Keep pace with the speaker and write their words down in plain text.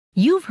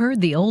You've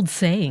heard the old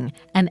saying,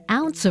 an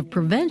ounce of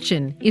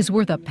prevention is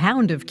worth a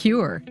pound of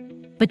cure.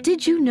 But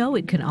did you know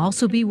it can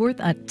also be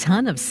worth a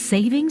ton of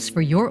savings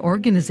for your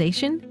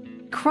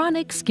organization?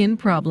 Chronic skin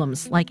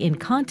problems like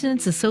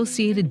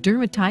incontinence-associated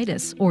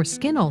dermatitis or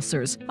skin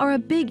ulcers are a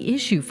big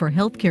issue for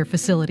healthcare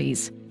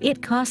facilities.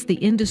 It costs the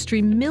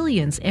industry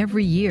millions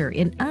every year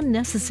in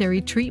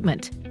unnecessary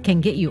treatment, can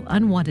get you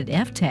unwanted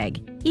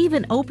FTAG,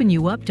 even open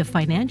you up to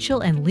financial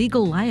and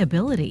legal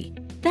liability.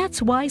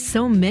 That's why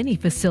so many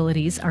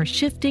facilities are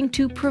shifting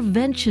to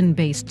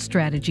prevention-based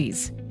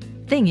strategies.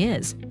 Thing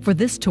is, for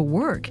this to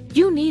work,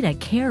 you need a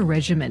care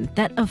regimen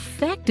that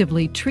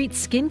effectively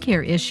treats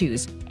skincare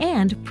issues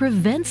and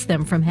prevents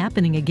them from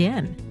happening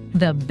again.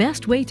 The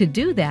best way to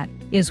do that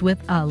is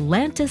with a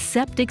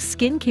Lantiseptic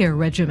skincare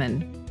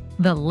regimen.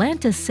 The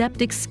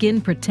Lantiseptic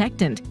Skin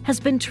Protectant has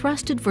been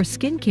trusted for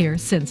skincare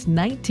since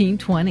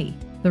 1920.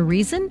 The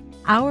reason?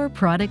 Our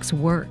products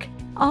work.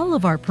 All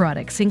of our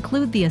products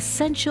include the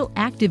essential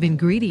active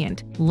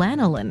ingredient,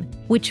 lanolin,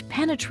 which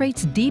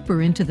penetrates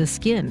deeper into the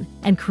skin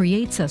and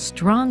creates a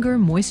stronger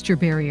moisture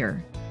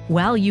barrier.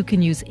 While you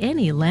can use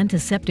any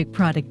Lantiseptic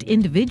product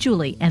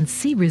individually and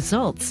see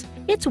results,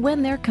 it's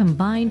when they're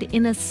combined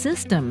in a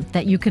system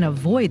that you can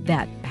avoid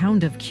that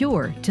pound of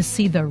cure to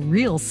see the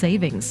real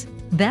savings.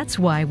 That's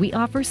why we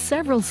offer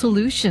several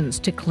solutions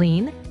to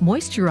clean,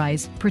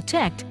 moisturize,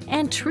 protect,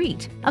 and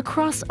treat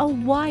across a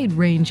wide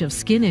range of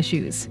skin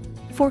issues.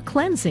 For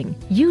cleansing,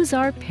 use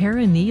our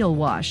Perineal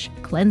Wash,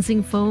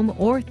 Cleansing Foam,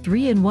 or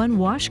 3-in-1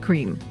 Wash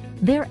Cream.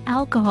 They're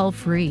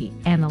alcohol-free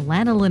and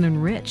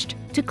lanolin-enriched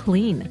to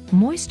clean,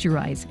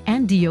 moisturize,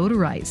 and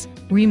deodorize,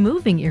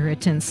 removing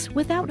irritants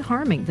without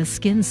harming the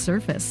skin's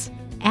surface.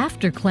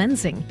 After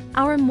cleansing,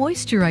 our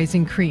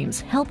moisturizing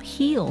creams help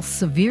heal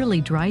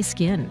severely dry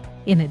skin.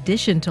 In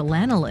addition to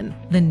lanolin,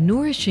 the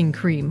Nourishing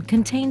Cream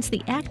contains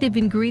the active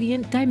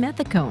ingredient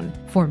dimethicone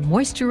for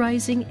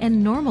moisturizing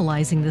and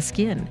normalizing the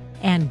skin.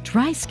 And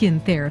dry skin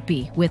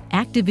therapy with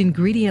active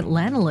ingredient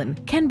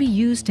lanolin can be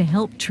used to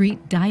help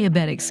treat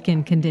diabetic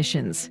skin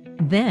conditions.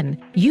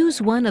 Then,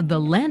 use one of the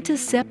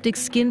Lantiseptic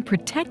Skin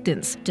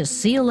Protectants to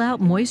seal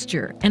out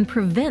moisture and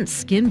prevent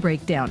skin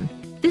breakdown.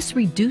 This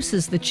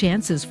reduces the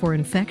chances for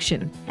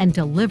infection and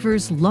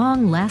delivers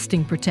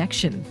long-lasting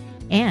protection.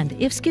 And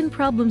if skin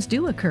problems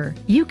do occur,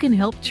 you can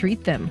help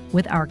treat them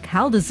with our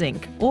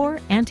Calda-Zinc or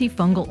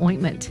antifungal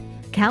ointment.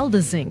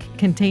 Calda-Zinc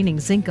containing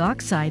zinc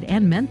oxide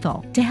and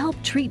menthol to help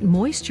treat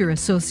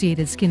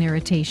moisture-associated skin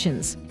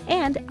irritations,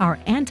 and our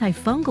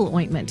antifungal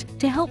ointment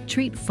to help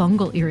treat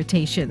fungal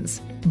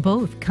irritations.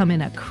 Both come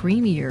in a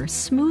creamier,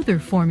 smoother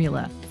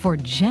formula for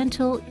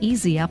gentle,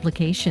 easy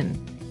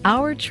application.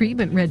 Our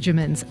treatment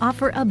regimens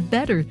offer a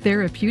better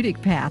therapeutic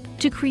path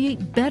to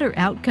create better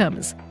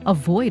outcomes,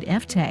 avoid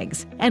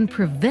FTAGs, and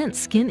prevent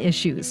skin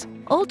issues,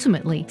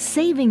 ultimately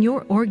saving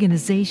your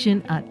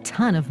organization a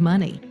ton of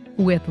money.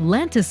 With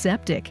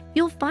Lantiseptic,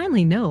 you'll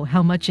finally know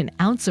how much an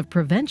ounce of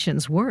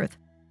prevention's worth.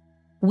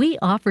 We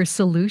offer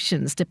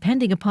solutions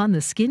depending upon the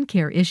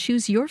skincare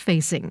issues you're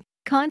facing.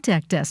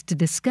 Contact us to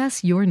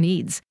discuss your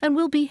needs, and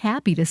we'll be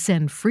happy to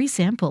send free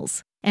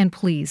samples. And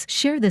please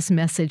share this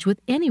message with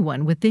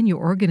anyone within your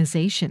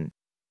organization.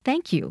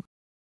 Thank you.